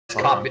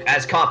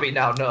As Copy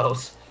now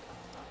knows.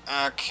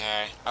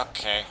 Okay,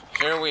 okay.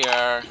 Here we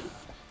are.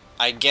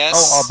 I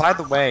guess... Oh, by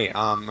the way,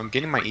 I'm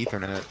getting my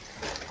Ethernet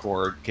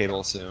cord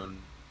cable soon.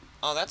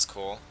 Oh, that's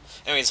cool.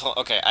 Anyways,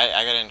 okay,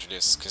 I gotta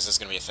introduce, because this is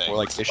gonna be a thing. Or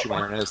like issue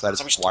internet is that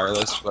it's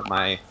wireless, but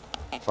my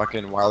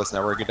fucking wireless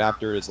network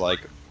adapter is like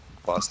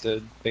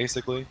busted,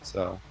 basically,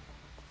 so...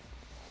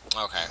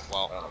 Okay,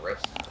 well,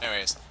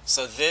 anyways,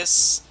 so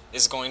this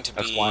is going to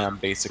be that's why I'm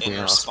basically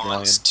in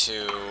response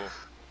to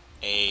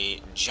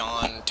a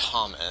John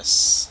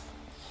Thomas.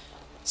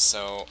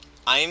 So,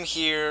 I'm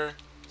here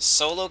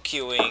solo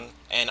queuing,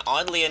 and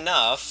oddly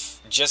enough,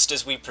 just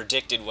as we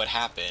predicted would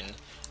happen,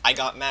 I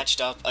got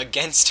matched up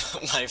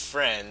against my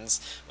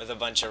friends with a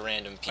bunch of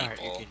random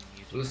people.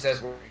 Who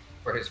says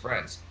we're his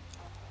friends?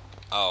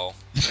 Oh.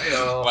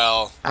 Heyo.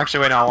 Well...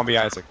 Actually, wait, no, I won't be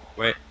Isaac.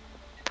 Wait.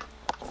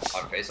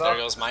 There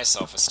goes my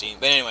self-esteem.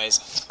 But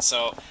anyways,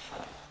 so...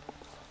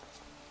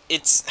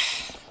 It's...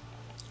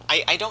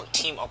 I don't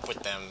team up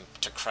with them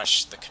to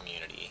crush the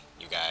community,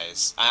 you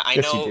guys. I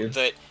yes, know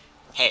that...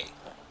 Hey.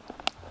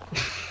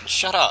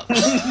 Shut up.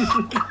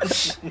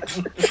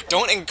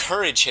 Don't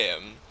encourage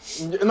him.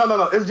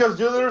 No. It's just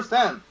you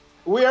understand.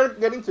 We are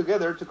getting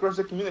together to crush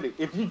the community.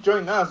 If you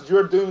join us,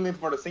 you're doing it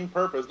for the same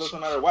purpose. Doesn't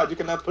matter what. You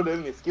cannot put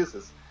any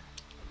excuses.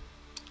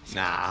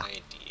 Nah.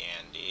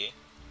 Andy.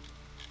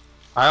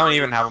 I don't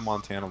even have a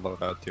Montana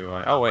loadout, do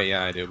I? Oh wait,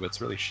 yeah, I do, but it's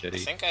really shitty. I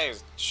think I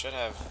should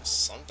have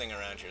something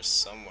around here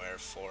somewhere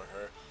for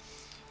her.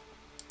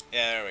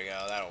 Yeah, there we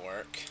go. That'll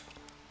work.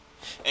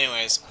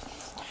 Anyways,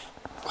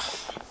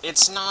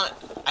 it's not...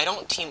 I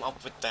don't team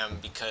up with them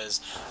because,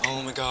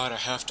 oh my god, I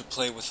have to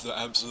play with the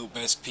absolute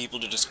best people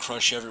to just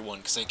crush everyone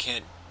because I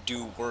can't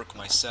do work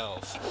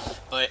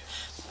myself. But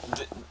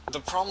the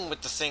problem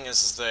with the thing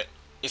is that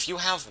if you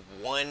have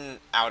 1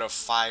 out of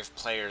 5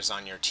 players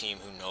on your team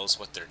who knows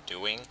what they're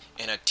doing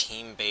in a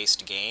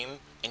team-based game,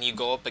 and you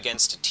go up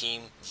against a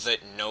team that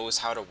knows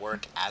how to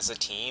work as a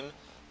team,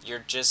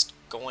 you're just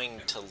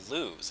going to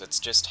lose. That's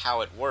just how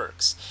it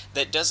works.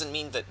 That doesn't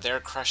mean that they're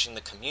crushing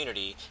the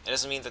community. It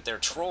doesn't mean that they're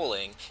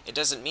trolling. It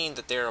doesn't mean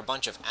that they're a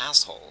bunch of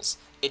assholes.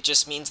 It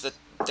just means that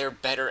they're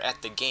better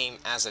at the game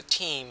as a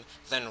team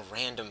than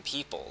random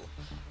people.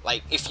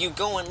 Like, if you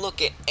go and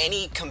look at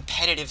any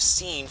competitive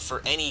scene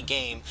for any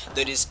game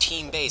that is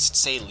team-based,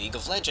 say League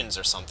of Legends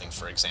or something,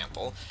 for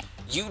example,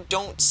 you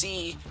don't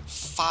see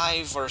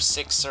 5 or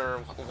 6 or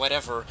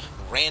whatever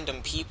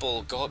random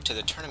people go up to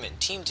the tournament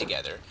and team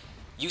together.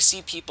 You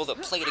see people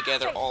that play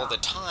together all the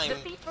time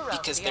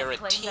because they're a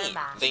team.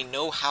 They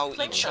know how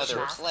each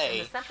other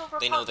play,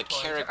 they know the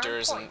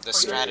characters and the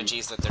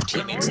strategies that their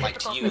teammates like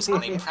to use,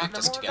 and they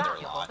practice together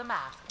a lot.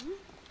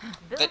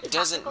 That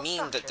doesn't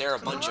mean that they're a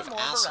bunch of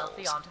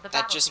assholes.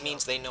 That just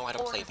means they know how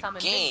to play the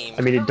game.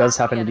 I mean, it does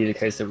happen to be the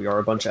case that we are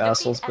a bunch of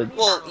assholes, but...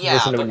 Well, yeah,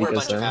 but we're a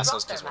bunch of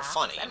assholes because we're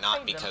funny,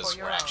 not because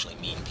we're actually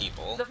mean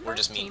people. We're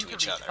just mean to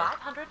each other.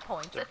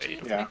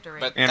 Yeah.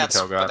 But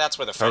that's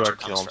where the friendship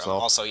comes from.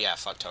 Also, yeah,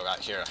 fuck Togot.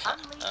 Here,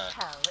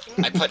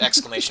 I put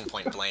exclamation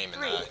point blame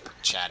in the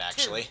chat,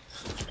 actually.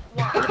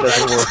 It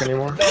doesn't work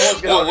anymore?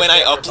 Well, when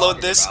I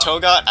upload this,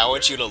 Togot, I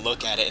want you to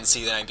look at it and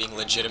see that I'm being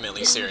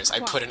legitimately serious.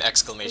 I put an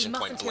exclamation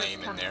point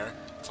blame in there.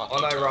 Fuck you,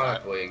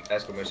 Unironically,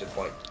 exclamation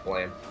point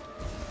blame.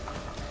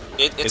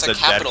 It's a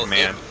capital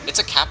command. It's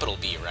a capital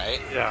B, right?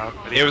 Yeah.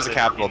 It was a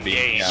capital B,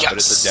 yeah, yes. But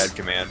it's a dead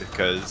command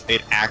because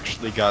it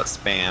actually got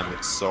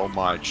spammed so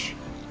much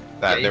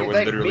that there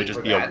would literally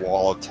just be a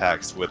wall of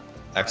text with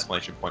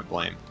exclamation point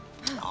blame.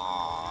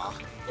 Aww.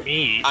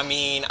 Me? I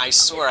mean, I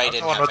swear I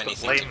didn't have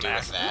anything to do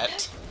with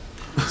that.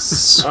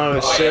 Oh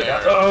shit!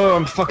 Oh,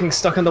 I'm fucking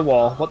stuck in the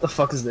wall. What the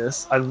fuck is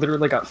this? I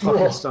literally got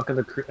fucking stuck in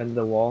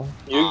the wall.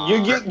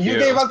 You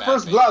gave us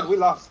first blood. We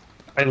lost.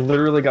 I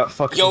literally got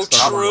fucking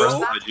stuck.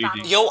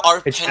 Yo,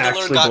 our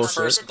Pendler got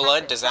first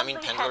blood. Does that mean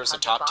Pendler's a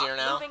top tier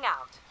now?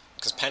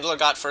 Because Pendler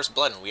got first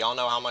blood, and we all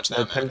know how much that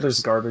matters. Pendler's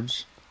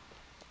garbage.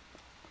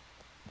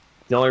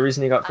 The only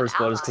reason he got first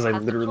blood is because I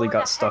literally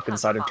got stuck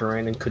inside of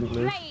terrain and couldn't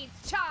move.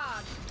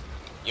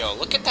 Yo,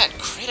 look at that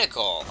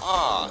critical.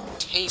 Aw,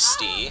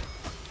 tasty.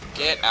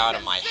 Get out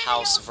of my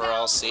house,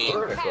 VRLC.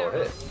 Critical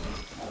hit.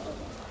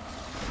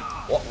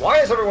 Why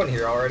is everyone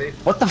here already?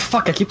 What the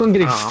fuck? I keep on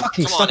getting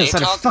fucking stuck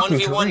inside of fucking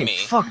terrain.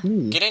 Fuck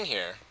me. Get in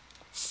here.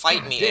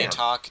 Fight me,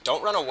 ATOC.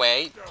 Don't run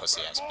away,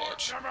 pussy-ass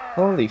bitch.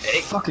 Holy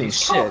fucking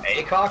shit.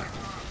 ACOC?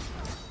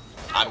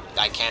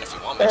 I can if you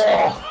want me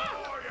to.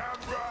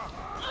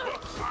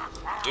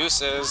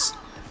 Deuces.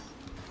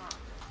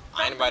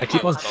 I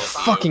keep on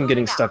fucking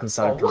getting stuck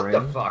inside of terrain.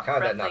 What the fuck? How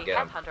did that not get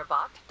him?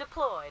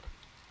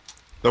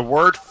 The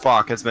word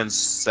fuck has been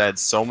said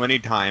so many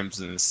times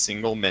in a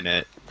single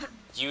minute.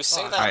 You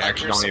say that I like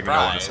actually you're don't even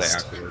know what to say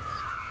surprised. afterwards.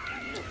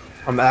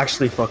 I'm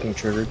actually fucking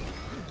triggered.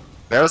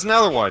 There's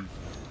another one.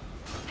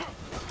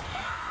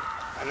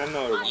 And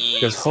another one.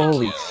 Because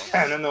holy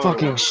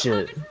fucking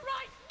shit.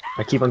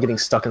 I keep on getting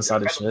stuck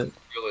inside of shit.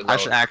 I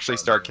should actually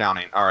start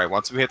counting. Alright,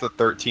 once we hit the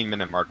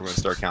 13-minute mark, we're gonna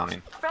start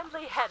counting.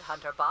 Friendly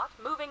headhunter bot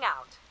moving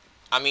out.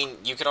 I mean,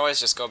 you could always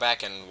just go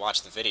back and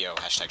watch the video,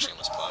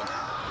 #shameless plug.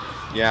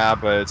 Yeah,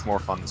 but it's more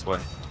fun this way.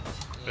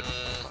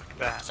 Fuck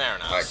that. Fair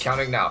enough. Alright,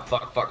 counting now.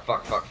 Fuck.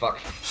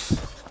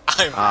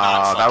 I'm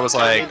not that was I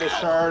like... need the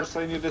shards.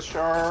 I need the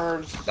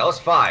shards. That was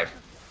 5.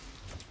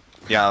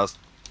 Yeah, that was...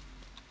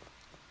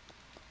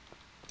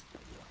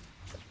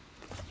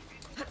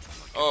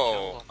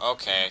 Oh,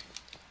 okay.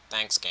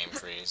 Thanks, Game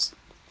Freeze.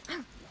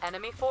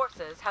 Enemy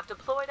forces have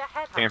deployed a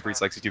headhunter. Game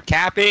Freeze likes to do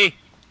Cappy!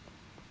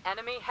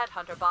 Enemy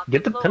headhunter bot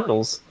Get the deployed.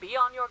 Pendles. Be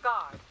on your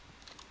guard.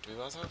 Do we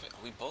both have it?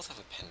 We both have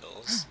a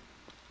Pendles.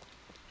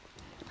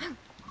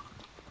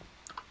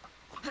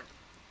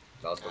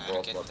 That was the Gotta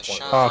world get plus the point.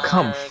 shards, Oh,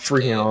 come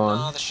freaking get on.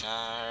 all the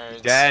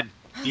shards. Dead!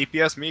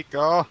 DPS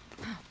Nico!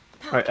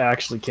 I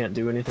actually can't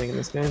do anything in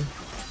this game.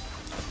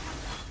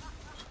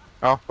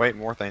 Oh, wait,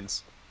 more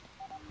things.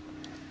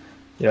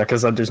 Yeah,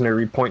 because there's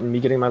no point in me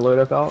getting my load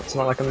up out. It's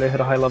not like I'm gonna hit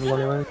a high level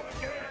anyway.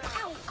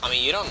 I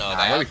mean, you don't know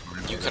that.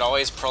 You could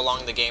always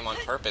prolong the game on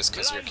purpose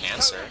because you're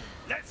cancer.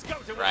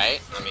 Right?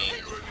 I mean,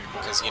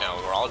 because, you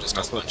know, we're all just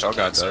That's a what bunch of Cho'Gath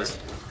cancer. does.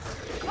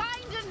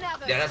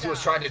 Yeah, that's what I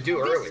was trying to do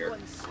earlier.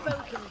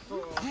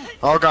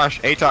 Oh gosh,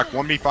 ATOC,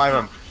 1v5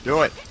 him.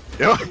 Do it!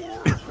 Do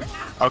it!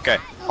 Okay.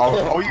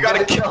 Oh, you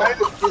gotta kill him!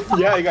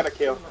 Yeah, you gotta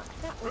kill.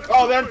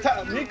 Oh, they're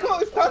Nico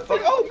is touching.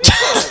 Oh,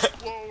 Nico!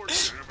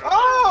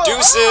 Oh,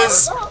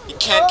 Deuces! oh, You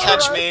can't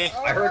catch me!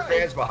 I heard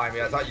fans behind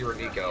me. I thought you were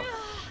Nico.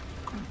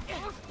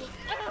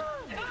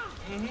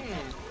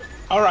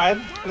 Alright,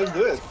 let's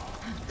do it.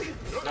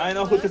 Now I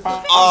know who to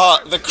find.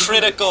 The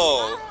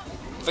critical!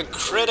 The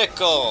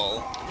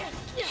critical!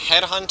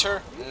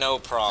 Headhunter? No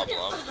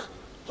problem.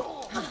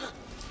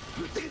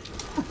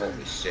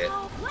 Holy shit.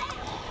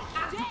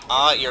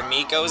 Your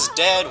Miko's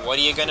dead. What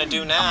are you gonna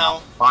do now?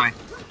 Fine.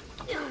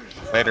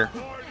 Later.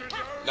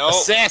 No.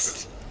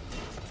 Assist!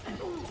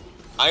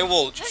 I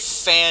will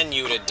fan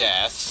you to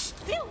death.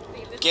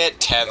 Get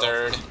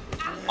tethered.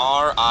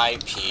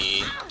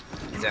 R.I.P.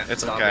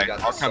 It's Zombie okay. got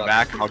the I'll come suck.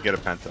 back and I'll get a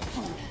penta.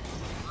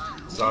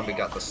 Zombie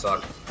got the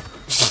suck.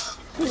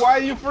 Why are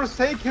you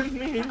forsaking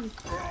me?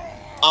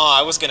 Oh,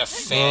 I was gonna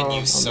fan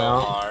you so no.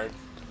 hard.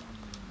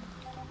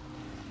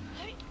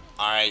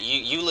 Alright,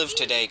 you live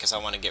today because I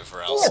want to get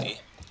for Elsie.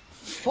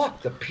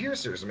 Fuck, the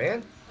piercers,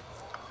 man.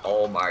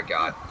 Oh my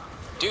god.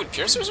 Dude,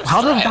 piercers are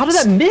How did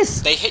threats. that miss?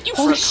 They hit you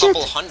Holy for a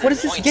couple shit, hundred what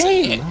is this points a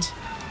game? hit.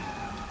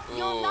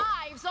 Ooh,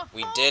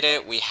 we did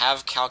it. We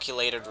have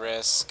calculated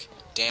risk.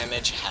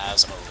 Damage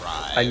has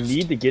arrived. I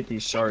need to get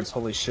these shards.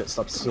 Holy shit,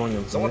 stop stealing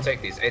them. Someone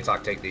take these.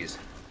 ATOC, take these.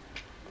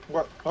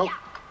 What? Oh,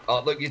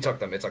 Oh, look, you took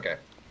them. It's okay.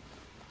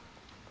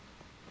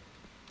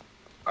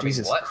 I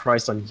Jesus mean, what?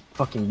 Christ, I'm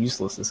fucking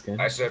useless this game.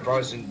 Actually, I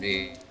probably shouldn't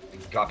be.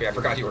 Copy. I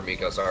forgot you were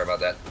Miko. Sorry about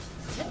that.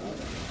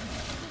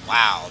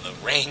 Wow, the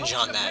range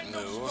on that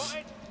move.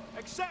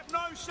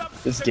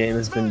 This game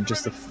has been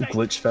just a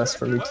glitch fest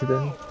for me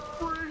today.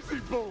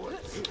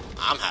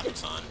 I'm having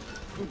fun.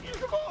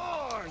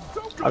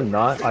 I'm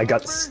not. I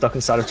got stuck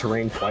inside of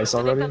terrain twice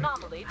already.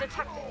 Anomaly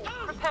detected.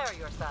 Prepare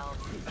yourselves.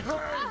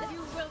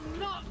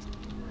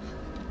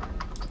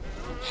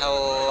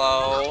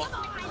 Hello.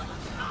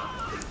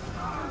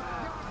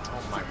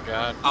 Oh my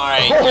god.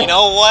 Alright, you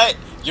know what?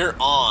 You're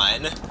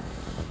on.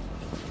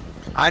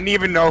 I didn't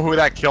even know who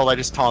that killed, I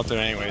just taunted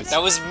anyways.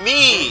 That was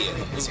me!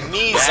 It was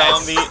me,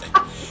 zombie.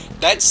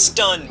 That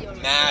stun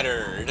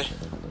mattered.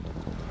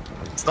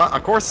 Stun,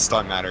 of course the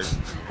stun mattered.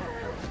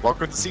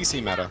 Welcome to CC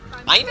meta.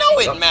 I know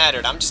it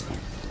mattered, I'm just...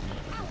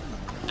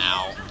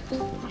 Ow.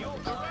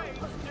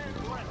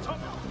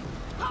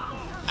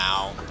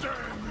 Ow.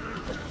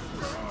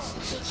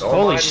 Don't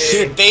Holy mind me.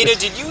 shit. Beta,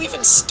 did you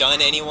even stun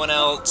anyone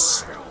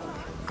else?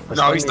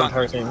 No, he's not not.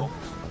 hurting.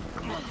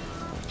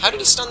 How did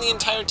he stun the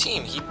entire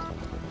team?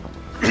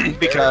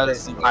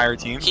 Because the entire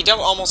team. He dealt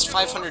almost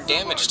 500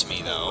 damage to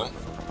me, though.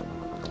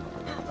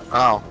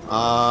 Oh,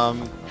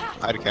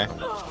 okay.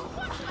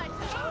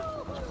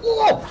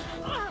 Whoa!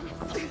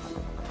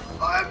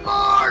 I'm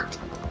marked!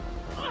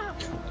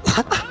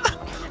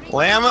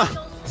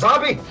 Llama!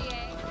 Zombie!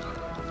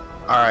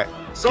 Alright, give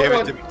it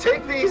Someone, to me.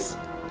 take these!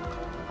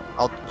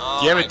 I'll Oh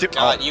give my it to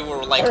god, oh. you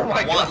were like Oh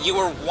my God. you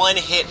were one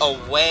hit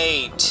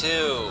away,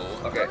 too.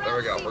 Okay, there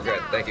we go. We're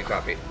good. Thank you,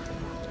 copy.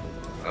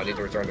 I don't need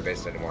to return to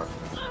base anymore.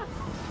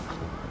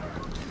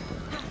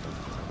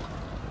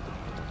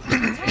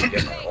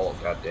 Get my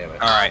ult, god damn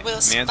it. Alright, I will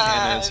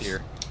Montana is survive.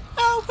 here.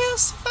 I will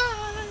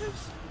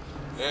survive.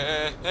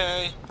 Hey,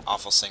 hey.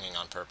 Awful singing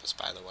on purpose,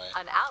 by the way.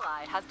 An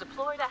ally has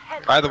deployed a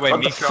headhunter. By the way, What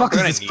the Nico, fuck I'm is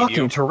gonna this need fucking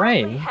you.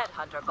 terrain?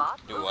 Headhunter bot.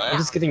 Do I'm what?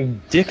 just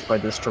getting dicked by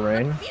this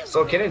terrain.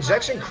 So can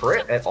injection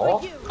crit at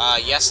all?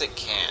 Yes, it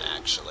can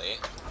actually.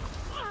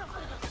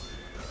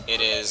 It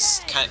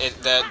is kind.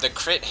 The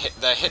crit hit,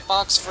 the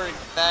hitbox for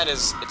that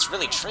is it's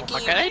really tricky,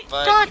 Okay.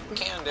 but you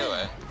can do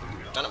it.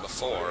 Done it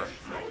before,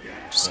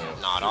 just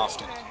not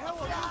often.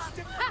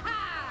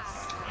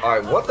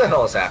 Alright, what the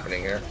hell is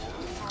happening here?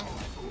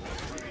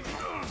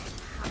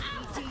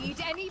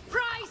 Any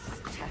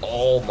price?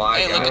 Oh my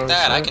Hey, look god. at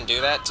that! I can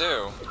do that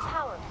too.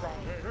 Power play.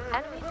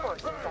 Enemy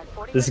forces at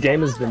 40. This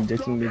game has been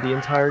dicking me the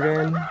entire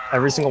game.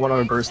 Every single one of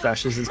my burst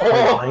dashes is point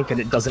blank and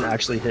it doesn't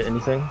actually hit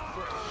anything.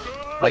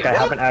 Like, I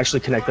haven't actually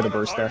connected a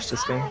burst dash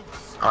this game. Alright,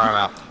 I'm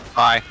out.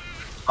 Bye.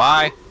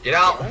 Bye. Get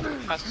out.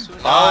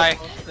 Bye.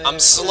 I'm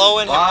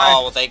slowing him. Bye.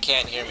 Oh, well, they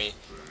can't hear me.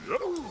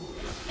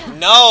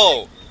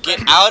 No!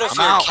 Get out of I'm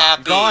here, out.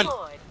 Cappy! Gone.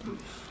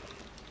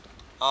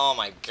 Oh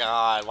my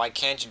god, why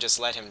can't you just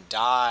let him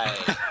die?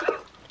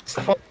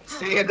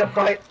 See you in the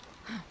fight.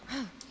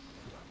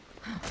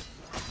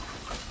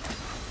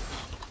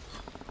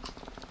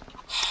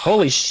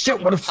 Holy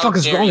shit, what the fuck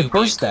is dare wrong you with be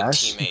a Burst good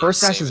Dash? teammate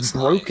Burst and Dash save is his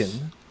life?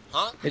 broken.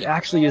 Huh? It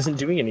actually isn't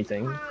doing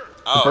anything. The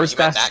Oh, Burst you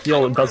meant Dash that skill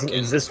kind of doesn't broken.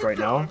 exist right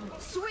now.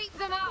 Sweep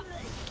them up.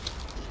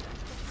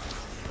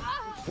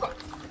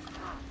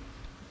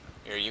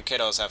 Here, you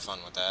kiddos have fun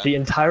with that. The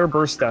entire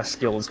Burst Dash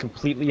skill is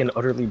completely and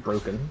utterly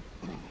broken.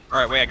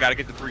 Alright, wait, I gotta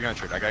get to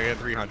 300. I gotta get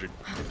to 300.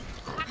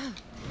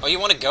 Oh, you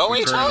wanna go,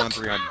 Turning on A-Talk?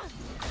 300.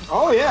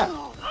 Oh yeah,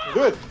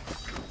 good.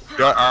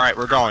 Ah. Alright,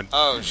 we're going.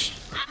 Oh,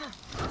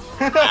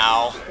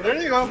 Ow. There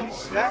you go.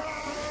 Yeah.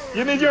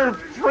 You need your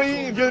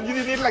free. You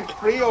need like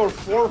 3 or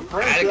 4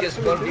 friends. Atticus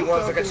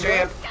 1v1's like a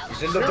champ. You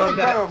shouldn't have done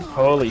that.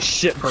 Holy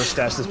shit, Burst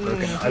Dash is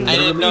broken. I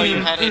didn't know you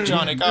had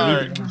Hadronic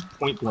Arc.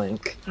 Point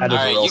blank. Out of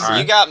Alright,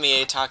 you got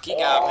me, A-Talk, you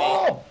got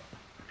me.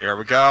 Here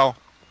we go.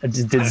 I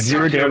just did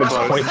 0 damage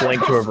point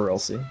blank to a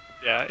Verelsi.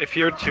 Yeah, if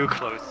you're too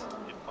close,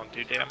 you won't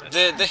do damage.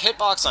 The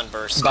hitbox on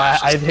Burst But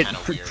Dash I've is hit kinda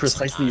weird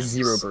precisely sometimes.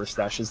 0 Burst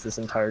Dashes this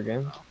entire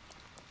game.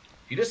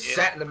 You just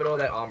sat in the middle of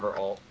that Ombre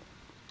ult.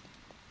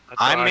 That's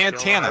how I'm I feel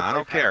Montana, when I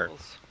don't play care.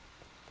 Pebbles.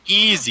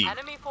 Easy.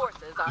 Enemy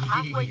forces are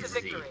halfway to Easy.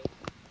 victory.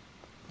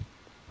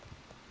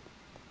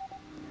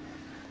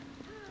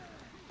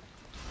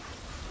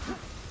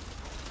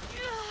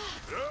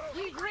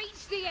 We've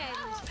reached the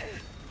end.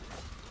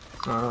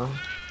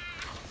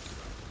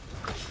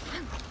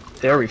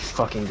 There we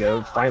fucking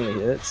go. Finally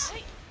hits.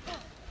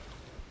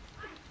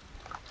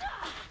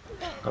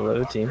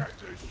 Hello, team.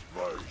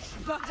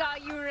 But are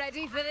you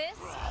ready for this?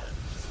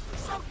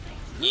 I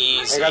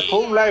Easy. got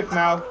full life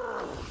now.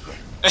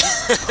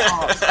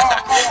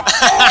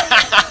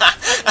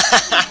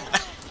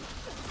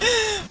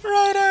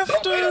 Right Oh,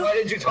 after. wait, why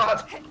did you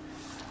taunt?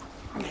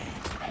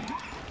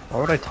 Why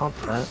would I taunt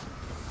that?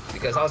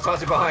 Because I was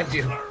taunting behind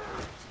you.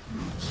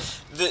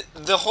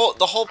 The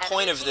whole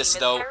point of this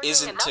though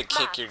isn't to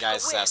kick your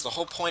guys' ass. The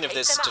whole point of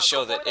this is to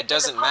show that it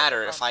doesn't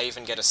matter if I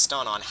even get a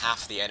stun on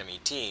half the enemy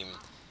team,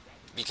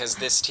 because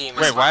this team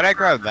is Wait, why'd I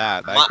grab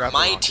that? I grabbed the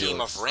my wrong team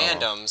field. of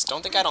randoms.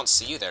 Don't think I don't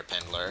see you there,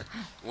 Pendler.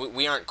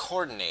 We aren't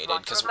coordinated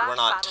because we're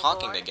not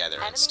talking together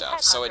and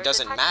stuff. So it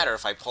doesn't matter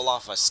if I pull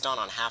off a stun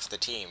on half the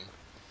team.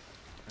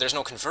 There's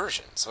no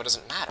conversion, so it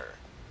doesn't matter.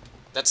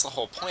 That's the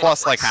whole point.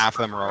 Plus, of like this. half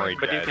of them are already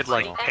But you dead. could,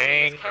 like, so. The enemy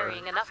ping is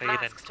carrying or enough say it in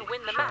masks to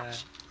win the chat.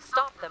 match.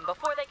 Stop them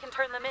before they can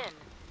turn them in.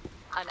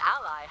 An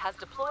ally has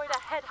deployed a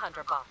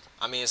headhunter bot.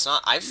 I mean, it's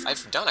not.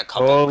 I've done a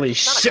couple. Holy done a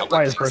shit, couple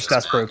why is things Burst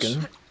this Dash match.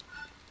 broken?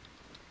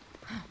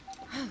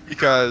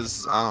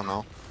 Because, I don't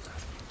know.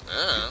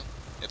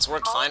 It's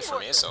worked All fine for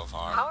me forces, so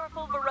far.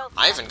 powerful Varelsi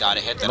I haven't got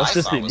a hit that Must I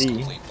just thought be was me.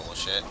 complete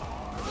bullshit.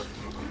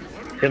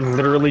 It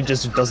literally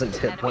just doesn't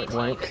hit Enemy point team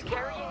blank. is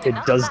carrying It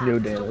enough does masks no to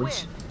damage.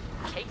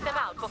 win. Take them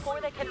out before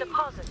they can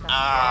deposit them.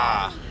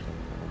 Ah.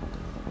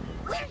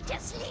 We'll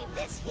just leave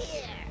this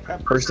here.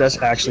 Burst Dash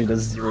actually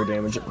does 0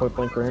 damage at point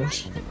blank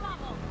range.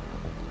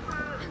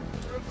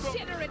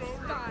 Shiver its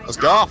spine. Let's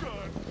go.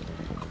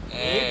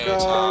 Hey, Nico,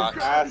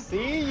 talk. I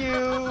see you.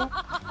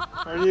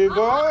 Where are you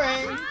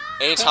going?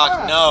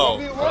 A-Talk, no.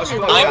 What do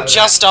you I'm want?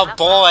 just a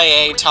boy,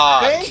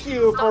 A-Talk. Thank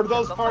you for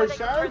those 4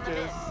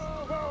 charges.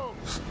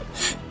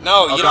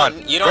 No, Oh, you God.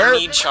 don't Where-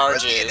 need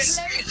charges.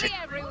 Slowly,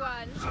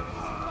 everyone.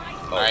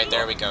 Alright,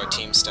 there we go.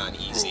 Team stun,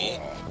 easy.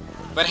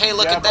 But hey,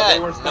 look Yeah, at but they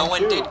that. were No stunned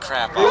one too. did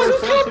crap They were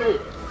off. stunned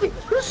too.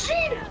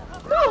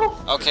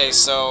 Okay,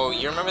 so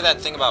you remember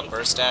that thing about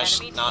Burst Dash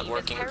not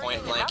working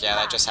point blank? Yeah,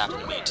 that just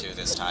happened to me too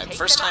this time.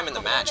 First time in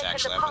the match,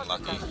 actually. I've been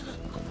lucky.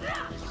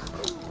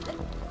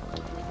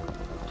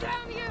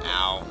 Damn you.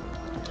 Ow.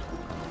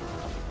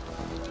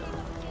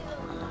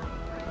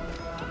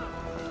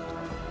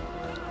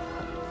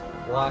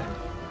 Why?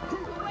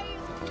 Way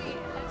is clear.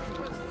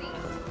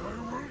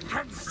 Let it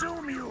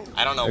proceed.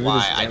 I don't know Maybe why,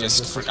 this I damage just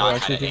assist will forgot how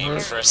actually to do aim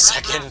that. for a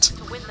second.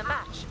 To win the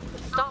match.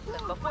 Stop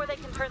them before they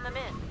can turn them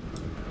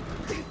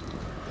in.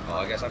 Oh,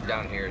 I guess I'm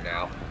down here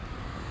now.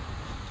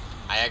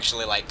 I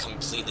actually, like,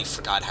 completely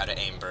forgot how to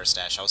aim Burst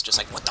Dash. I was just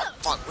like, what the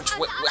fuck?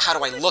 How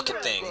do I look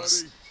at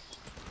things?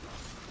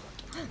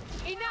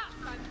 Enough.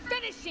 I'm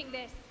finishing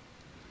this.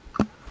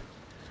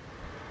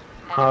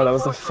 Oh, that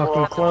was a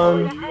fucking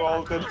clone. You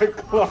all did the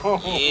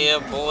clone. Yeah,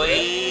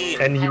 boy.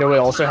 And you know what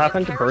also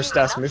happened? Burst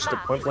Dash missed at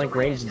point blank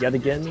range yet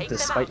again,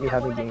 despite me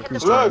having the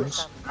increased Look, range.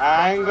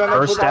 I'm gonna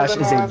Burst put all Dash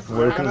the is a masks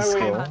broken and I win.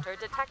 skill. Hunter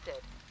detected.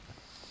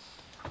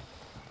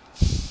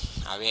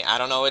 I mean, I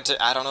don't know what to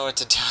tell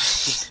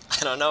you.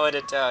 I don't know what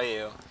to tell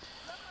you.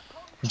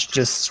 It's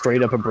just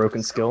straight up a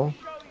broken skill.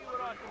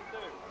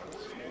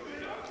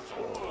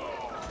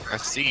 I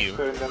see you.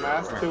 Put in the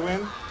mask to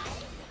win.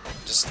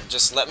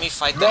 Just let me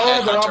fight the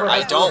No, the headhunter. Robert I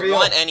has to don't reveal.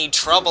 want any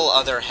trouble,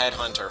 other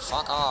headhunter.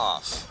 Fuck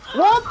off.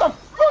 What the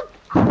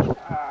fuck?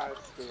 Ah,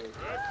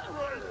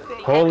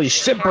 screw. Holy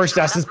shit, Burst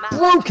Dash is Enough masks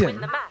to win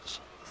broken! the match.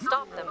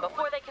 Stop them before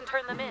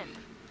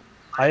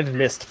I've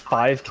missed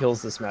 5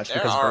 kills this match There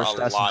because are burst a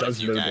dash lot of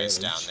does you no guys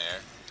damage. down there.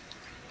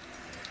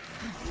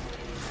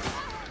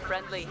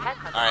 Friendly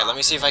headhunter. Alright, let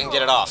me see if I can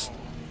get it off.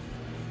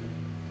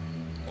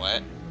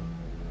 What?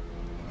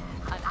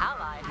 An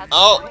ally has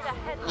Oh! deployed a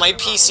headhunter. My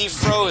PC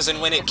froze, and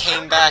when it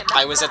came back,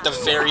 I was at the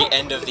very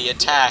end of the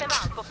attack. Take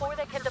them out before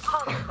they can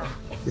deposit them.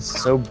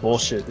 It's so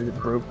bullshit.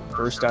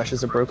 Burst dash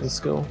is a broken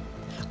skill.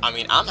 I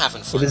mean, I'm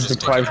having fun It has just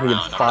deprived dicking me of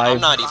around. 5 I'm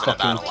not even about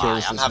to fucking lie.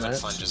 kills I'm this having match.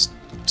 fun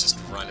just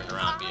running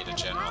around being a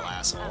general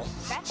asshole.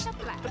 That's the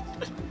plan.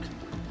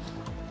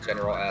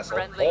 General asshole.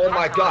 Friendly Oh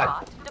my headhunter god!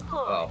 bot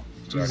deployed. Oh.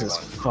 Jesus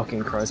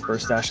fucking Christ,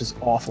 burst dash is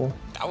awful.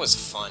 That was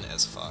fun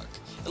as fuck.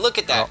 Look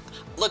at that.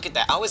 Look at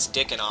that. I was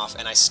dicking off,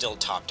 and I still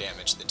top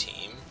damaged the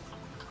team.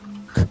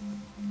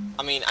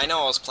 I mean, I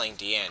know I was playing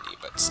D'Andy,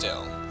 but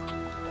still.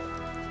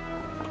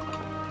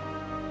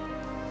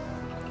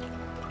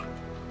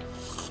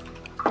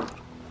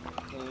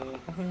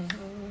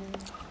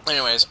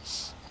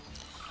 Anyways,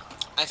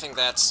 I think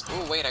that's...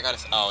 Ooh, wait, I got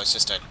a... Oh, it's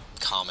just a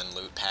common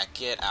loot pack.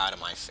 Get out of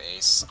my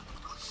face.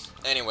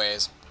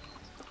 Anyways,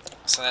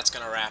 so that's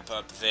gonna wrap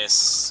up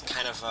this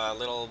kind of a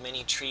little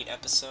mini treat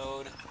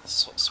episode,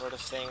 sort of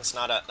thing. It's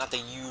not the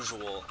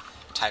usual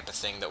type of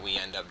thing that we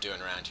end up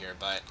doing around here,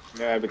 but...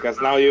 Yeah, because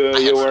now you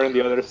were on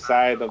the other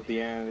side of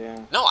the end,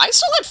 yeah. No, I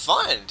still had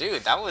fun,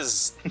 dude. That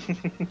was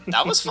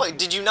fun.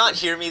 Did you not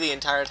hear me the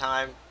entire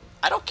time?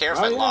 I don't care if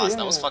I lost.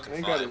 That was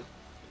fucking fun.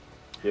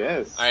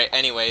 Yes. Alright,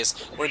 anyways,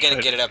 we're gonna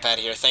get it up out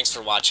of here. Thanks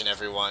for watching,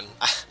 everyone.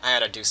 I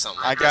gotta do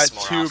something I like got this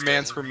more 2 often.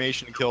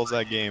 transformation kills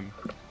that game.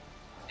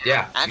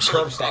 Yeah,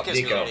 Actually, that stop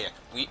gives me an Nico. idea.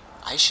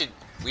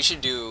 We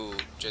should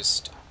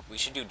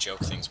do joke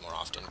things more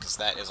often, because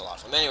that is a lot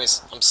of fun.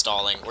 Anyways, I'm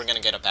stalling. We're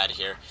gonna get up out of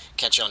here.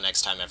 Catch you all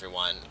next time,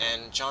 everyone.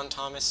 And John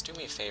Thomas, do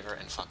me a favor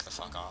and fuck the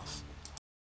fuck off.